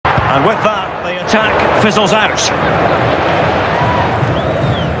And with that, the attack fizzles out.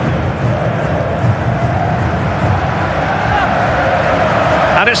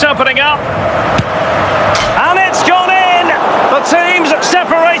 And it's opening up. And it's gone in! The team's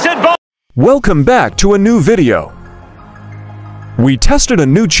separated by... Welcome back to a new video. We tested a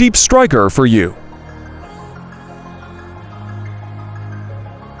new cheap striker for you.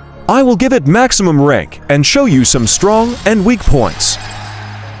 I will give it maximum rank and show you some strong and weak points.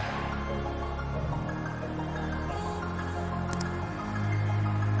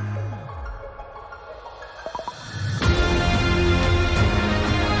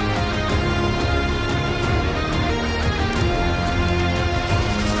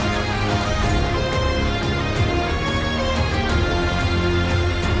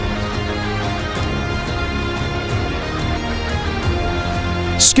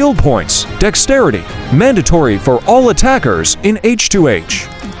 Skill points, dexterity, mandatory for all attackers in H2H.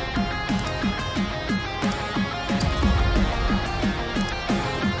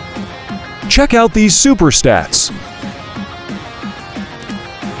 Check out these super stats.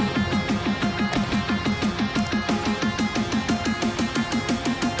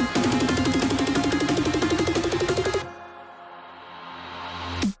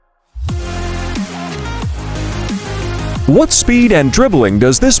 What speed and dribbling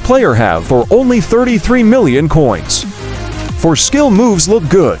does this player have for only 33 million coins? For skill, moves look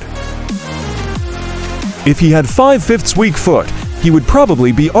good. If he had 5/5 weak foot, he would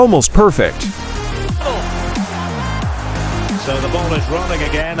probably be almost perfect. So the ball is rolling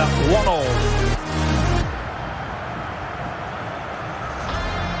again at 1-1.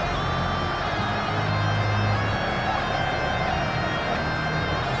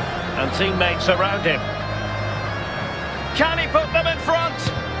 And teammates around him. Can he put them in front?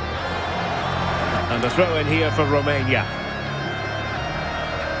 And a throw in here for Romania.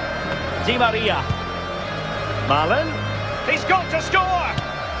 Di Maria. Malen. He's got to score!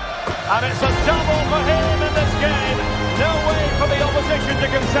 And it's a double for him in this game. No way for the opposition to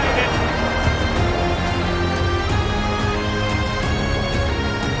concede it.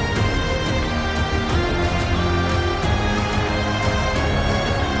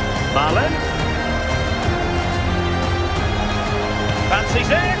 Malen.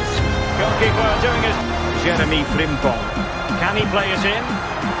 Fancies it. Goalkeeper doing his... Jeremy Frimpong. Can he play it in?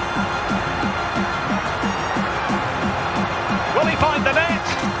 Will he find the net?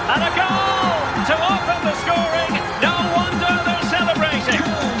 And a goal to open the scoring. No wonder they're celebrating.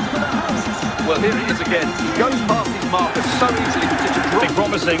 Well, here it is again. He goes past his marker so easily with such a drop.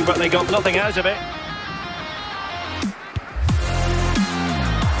 Promising, but they got nothing out of it.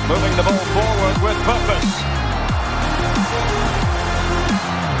 Moving the ball forward with purpose.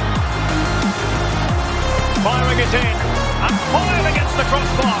 Firing it in, and fired against the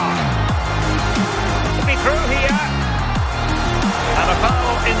crossbar. To be through here. And a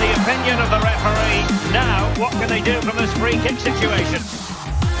foul in the opinion of the referee. Now, what can they do from this free kick situation?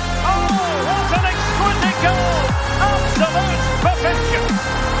 Oh, what an exquisite goal! Absolute perfection!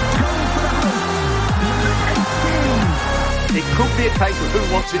 It could be a case of who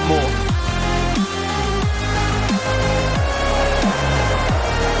wants it more.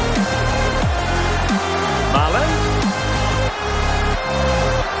 Malen.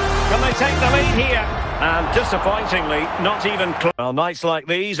 Can they take the lead here? And disappointingly, not even close. Well, nights like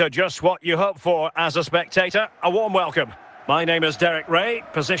these are just what you hope for as a spectator. A warm welcome. My name is Derek Ray,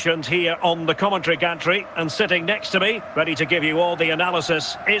 positioned here on the commentary gantry, and sitting next to me, ready to give you all the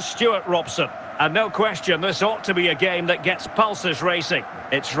analysis, is Stuart Robson. And no question, this ought to be a game that gets pulses racing.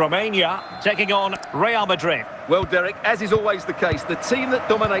 It's Romania taking on Real Madrid. Well, Derek, as is always the case, the team that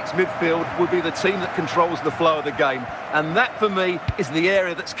dominates midfield will be the team that controls the flow of the game. And that, for me, is the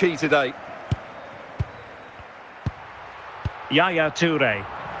area that's key today. Yaya Toure.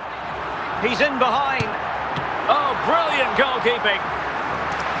 He's in behind. Oh, brilliant goalkeeping.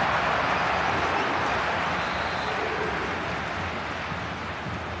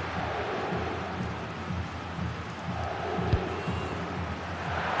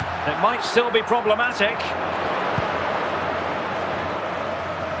 It might still be problematic.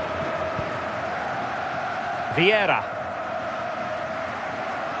 Vieira.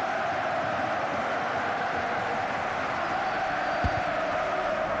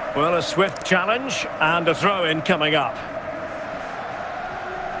 Well, a swift challenge and a throw-in coming up.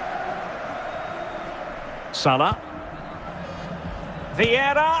 Salah.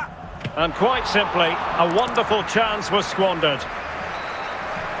 Vieira. And quite simply, a wonderful chance was squandered.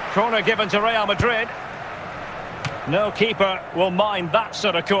 Corner given to Real Madrid. No keeper will mind that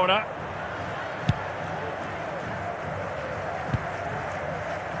sort of corner.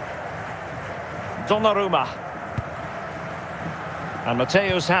 Donnarumma. And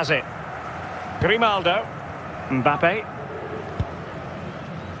Mateus has it. Grimaldo. Mbappe.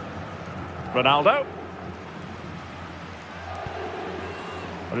 Ronaldo.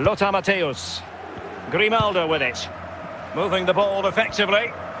 Lothar Matthäus. Grimaldo with it. Moving the ball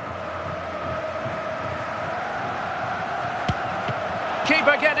effectively.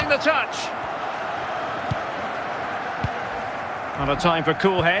 Keeper getting the touch. Not a time for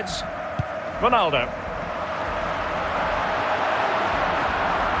cool heads. Ronaldo.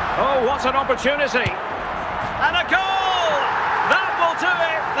 Oh, what an opportunity. And a goal! That will do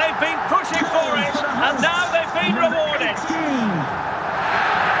it. They've been pushing for it, and now they've been rewarded.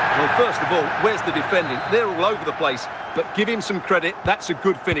 Well, first of all, where's the defending? They're all over the place, but give him some credit. That's a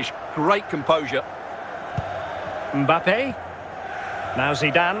good finish. Great composure. Mbappe. Now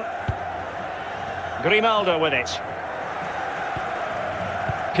Zidane. Grimaldo with it.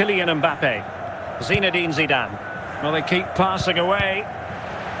 Kylian Mbappe. Zinedine Zidane. Well, they keep passing away.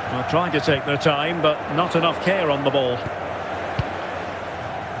 Well, trying to take their time, but not enough care on the ball.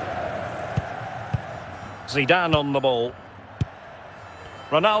 Zidane on the ball.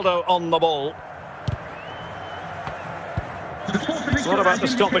 Ronaldo on the ball. What about the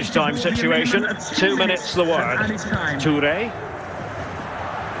stoppage time situation? 2 minutes the word. Touré.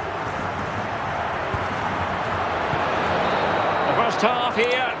 The first half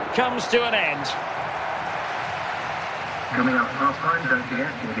here comes to an end. Coming up half time, don't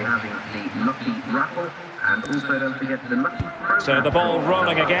forget, we'll be having the Lucky Raffle, and also don't forget the Lucky Pro. So the ball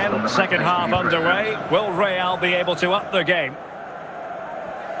rolling again, second half underway. Will Real be able to up their game?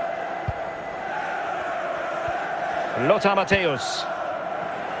 Lothar Matthäus.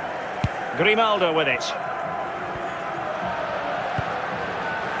 Grimaldo with it.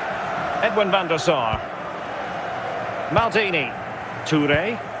 Edwin van der Sar. Maldini.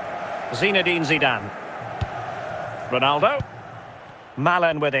 Touré. Zinedine Zidane. Ronaldo.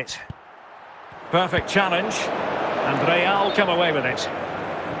 Malen with it. Perfect challenge. And Real come away with it.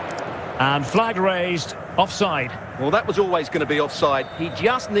 And flag raised, offside. Well, that was always going to be offside. He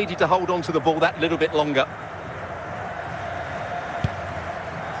just needed to hold on to the ball that little bit longer.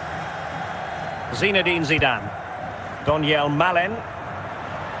 Zinedine Zidane. Donyell Malen.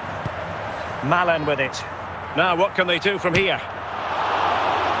 Malen with it. Now what can they do from here?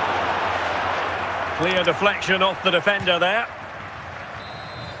 Clear deflection off the defender there.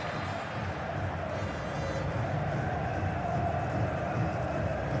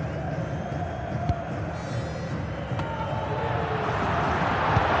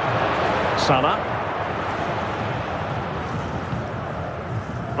 Salah.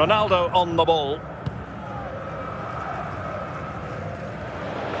 Ronaldo on the ball.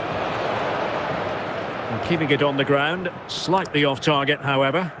 And keeping it on the ground, slightly off target,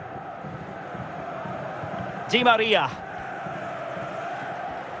 however. Di Maria.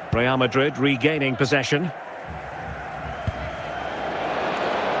 Real Madrid regaining possession.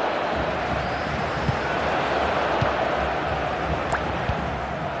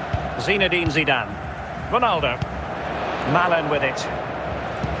 Zinedine Zidane. Ronaldo. Malen with it.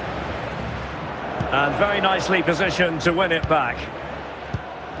 And very nicely positioned to win it back.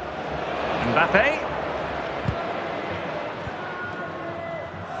 Mbappe.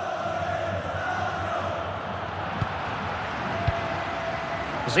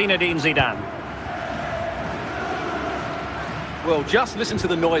 Zinedine Zidane. Well, just listen to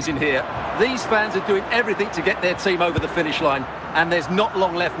the noise in here. These fans are doing everything to get their team over the finish line, and there's not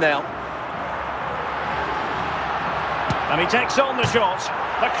long left now. And he takes on the shot.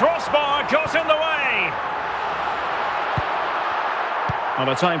 The crossbar got in the way. And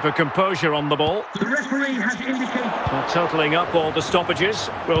a time for composure on the ball. The referee has indicated... Well, totalling up all the stoppages,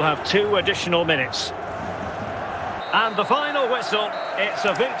 we'll have 2 additional minutes. And the final whistle, it's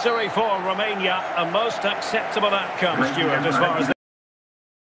a victory for Romania, a most acceptable outcome, Stuart, as far as...